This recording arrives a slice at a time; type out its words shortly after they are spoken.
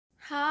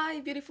Hi,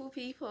 beautiful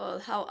people.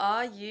 How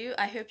are you?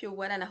 I hope you're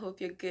well and I hope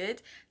you're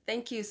good.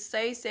 Thank you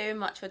so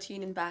much for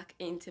tuning back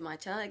into my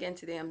channel again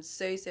today. I'm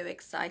so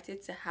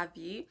excited to have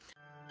you.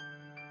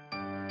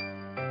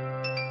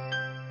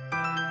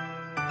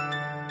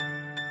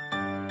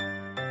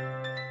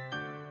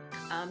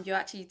 You're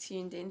actually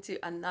tuned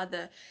into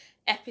another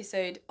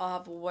episode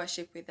of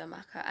Worship with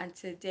Amaka, and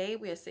today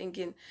we are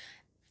singing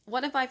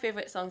one of my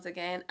favorite songs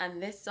again,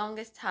 and this song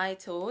is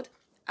titled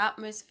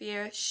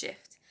Atmosphere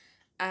Shift,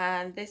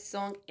 and this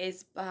song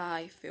is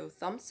by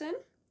Thompson.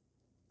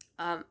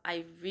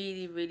 I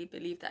really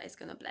believe that it's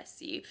gonna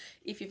bless you.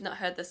 If you've not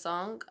heard the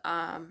song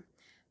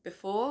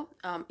before,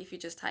 if you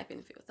just type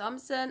in Phil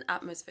Thompson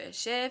Atmosphere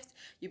Shift,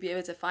 you'll be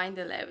able to find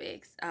the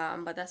lyrics.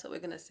 But that's what we're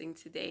gonna sing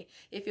today.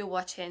 If you're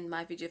watching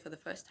my video for the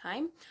first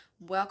time,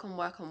 welcome.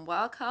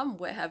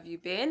 Where have you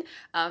been?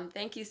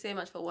 Thank you so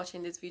much for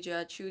watching this video.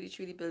 I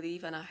truly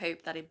believe and I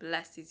hope that it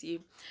blesses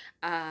you.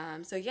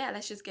 So yeah,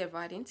 let's just get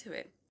right into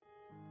it.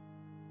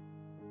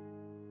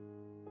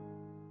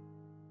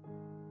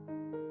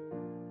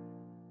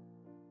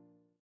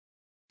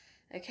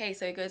 Okay,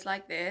 so it goes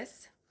like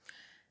this.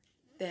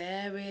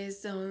 There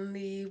is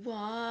only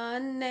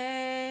one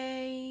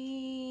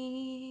name.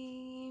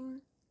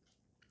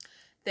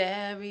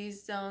 There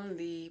is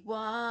only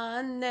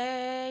one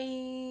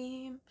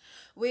name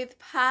with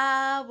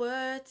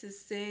power to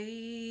save.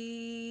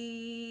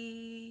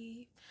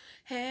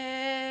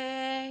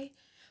 Hey,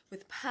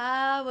 with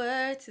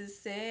power to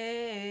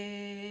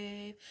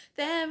save.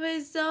 There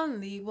is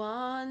only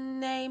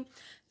one name.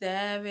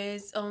 There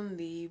is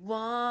only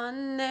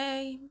one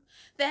name.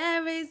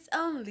 There is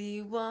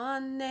only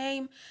one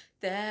name.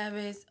 There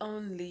is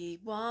only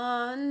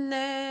one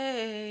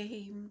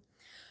name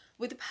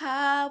with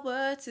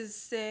power to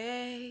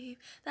save.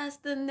 That's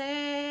the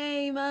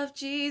name of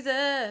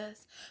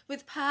Jesus,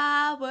 with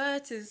power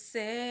to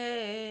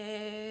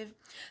save.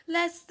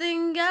 Let's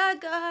sing our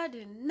God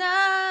and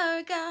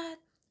our God,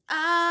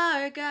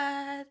 our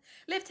God.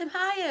 Lift him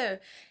higher.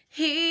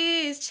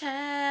 He's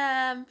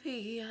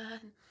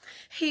champion.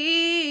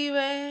 He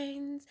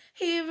reigns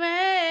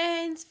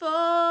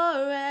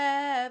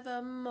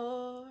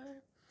forevermore.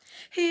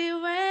 He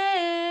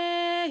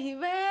reigns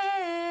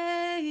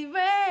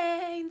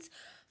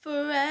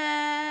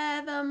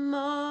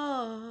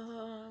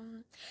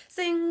forevermore.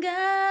 Sing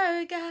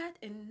our God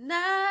and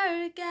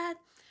our God,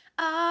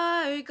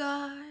 our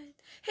God.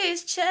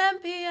 He's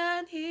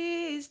champion,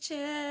 he's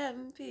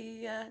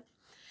champion.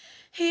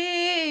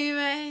 He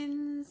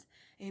reigns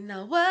in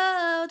our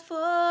world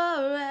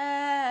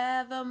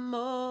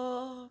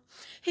forevermore.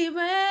 He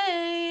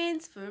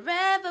reigns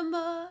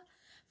forevermore,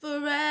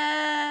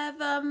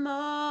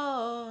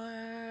 forevermore.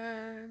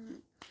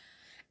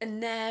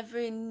 And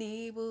every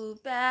knee will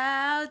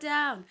bow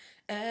down,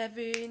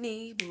 every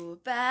knee will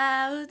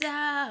bow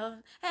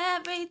down,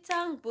 every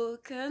tongue will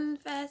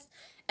confess,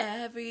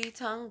 every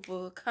tongue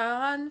will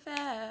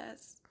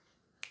confess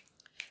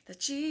that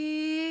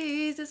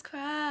Jesus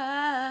Christ,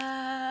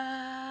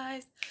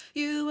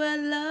 you are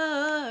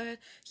Lord,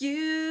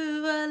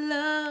 you are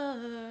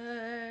Lord.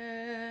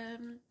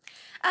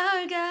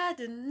 Our God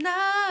and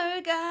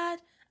our God,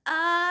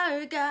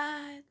 our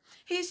God.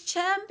 He's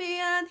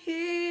champion,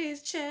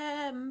 he's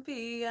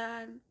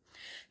champion.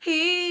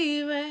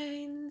 He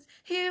reigns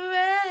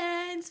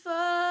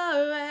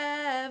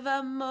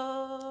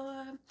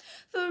forevermore.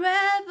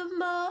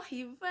 Forevermore,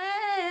 he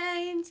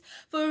reigns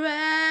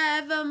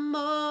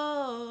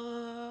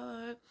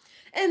forevermore.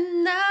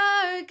 And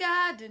our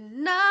God,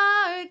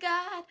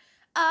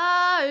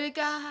 our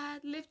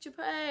God, lift your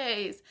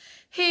praise.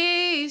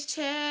 He's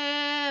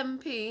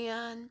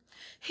champion.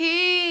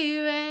 He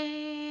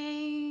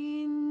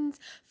reigns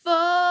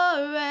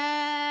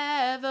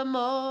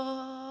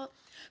forevermore.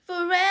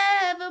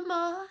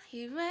 Forevermore,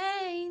 he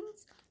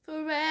reigns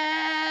forevermore.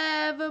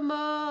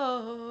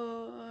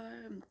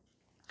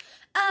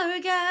 Our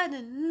God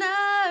and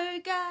our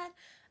God,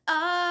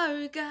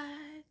 our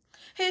God.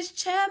 He's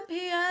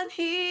champion,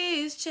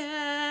 he's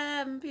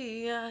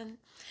champion.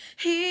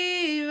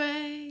 He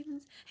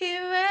reigns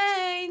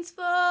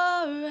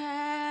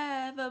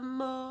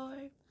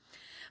forevermore.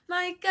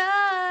 My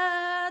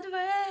God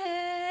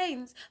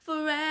reigns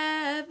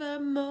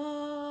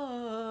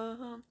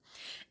forevermore.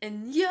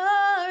 And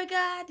your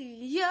God,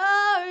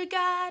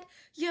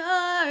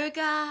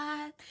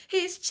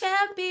 he's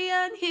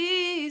champion,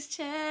 he's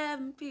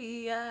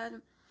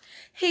champion.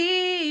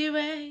 He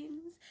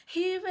reigns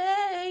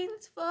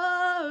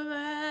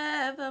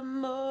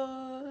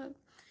forevermore.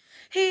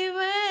 He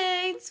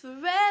reigns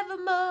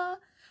forevermore,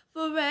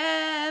 forevermore.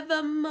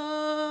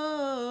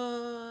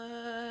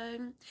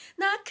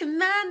 Now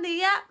command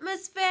the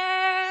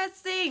atmosphere,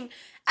 sing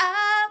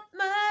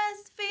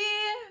atmosphere.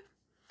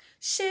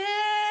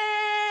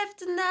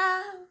 Shift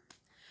now,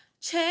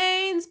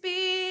 chains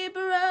be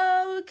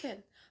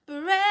broken,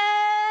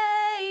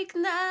 break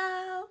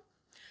now.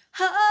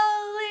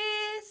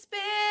 Holy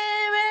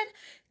Spirit,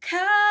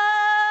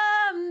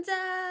 come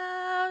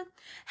down.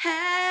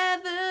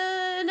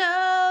 Heaven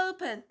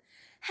open,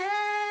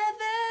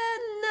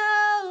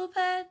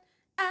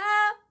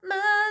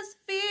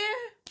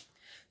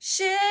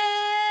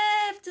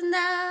 Shift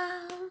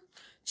now,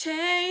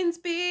 chains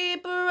be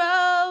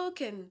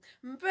broken,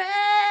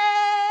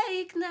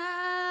 break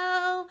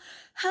now.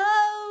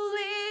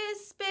 Holy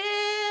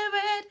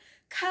Spirit,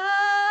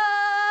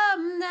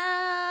 come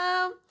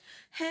now.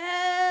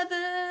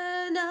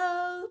 Heaven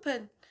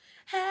open,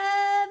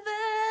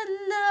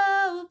 heaven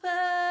open.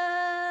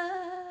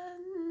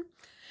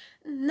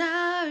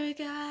 Our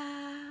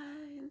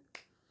God,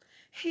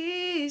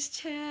 He's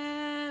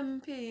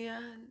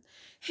champion.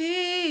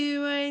 He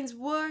reigns,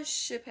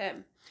 worship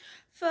Him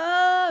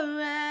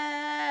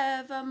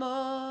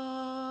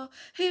forevermore.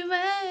 He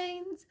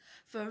reigns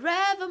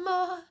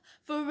forevermore,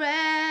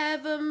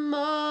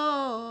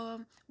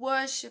 forevermore.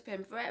 Worship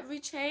Him for every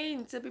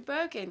chain to be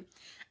broken.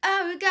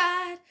 Our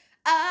God,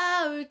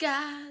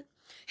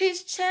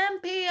 He's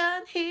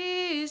champion,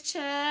 He's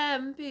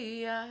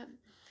champion.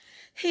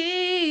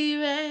 He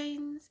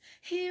reigns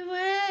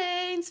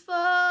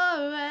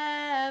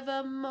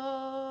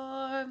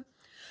forevermore.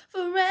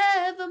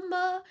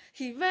 Forevermore,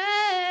 He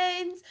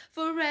reigns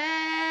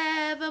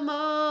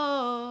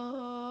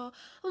forevermore.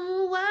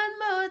 One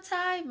more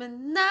time,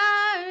 and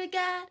our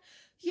God,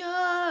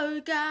 your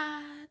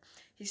God,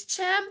 He's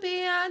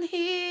champion,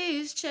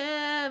 He's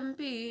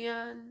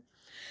champion.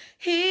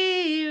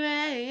 He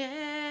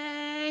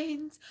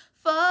reigns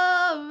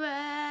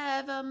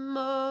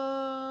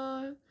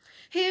forevermore.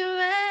 He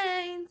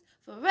reigns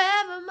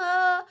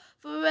forevermore,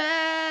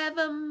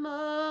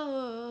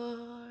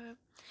 forevermore.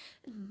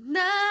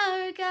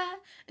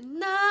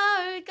 And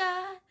our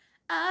God,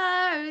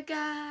 our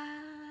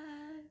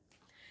God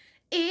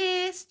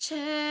is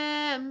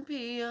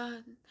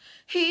champion.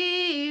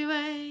 He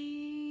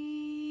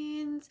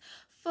reigns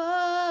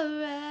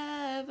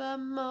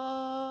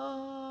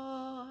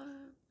forevermore.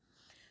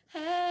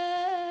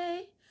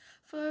 Hey,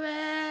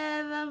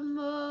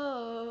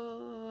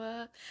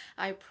 forevermore.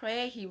 I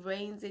pray He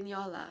reigns in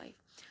your life.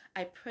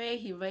 I pray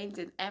He reigns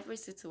in every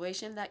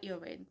situation that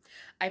you're in.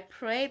 I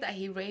pray that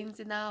He reigns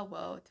in our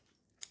world.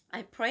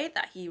 I pray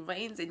that He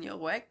reigns in your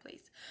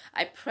workplace.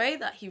 I pray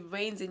that He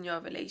reigns in your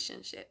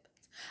relationship.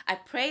 I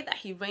pray that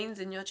He reigns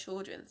in your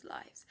children's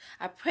lives.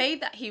 I pray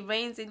that He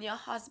reigns in your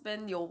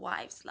husband, your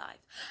wife's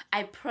life.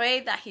 I pray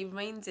that He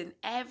reigns in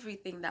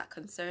everything that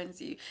concerns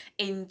you.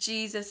 In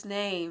Jesus'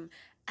 name.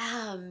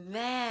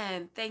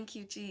 Amen. Thank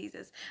you,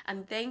 Jesus.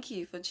 And thank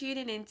you for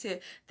tuning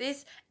into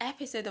this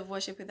episode of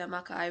Worship with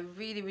Amaka. I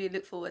really, really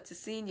look forward to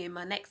seeing you in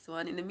my next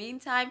one. In the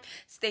meantime,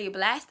 stay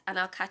blessed and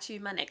I'll catch you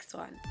in my next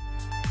one.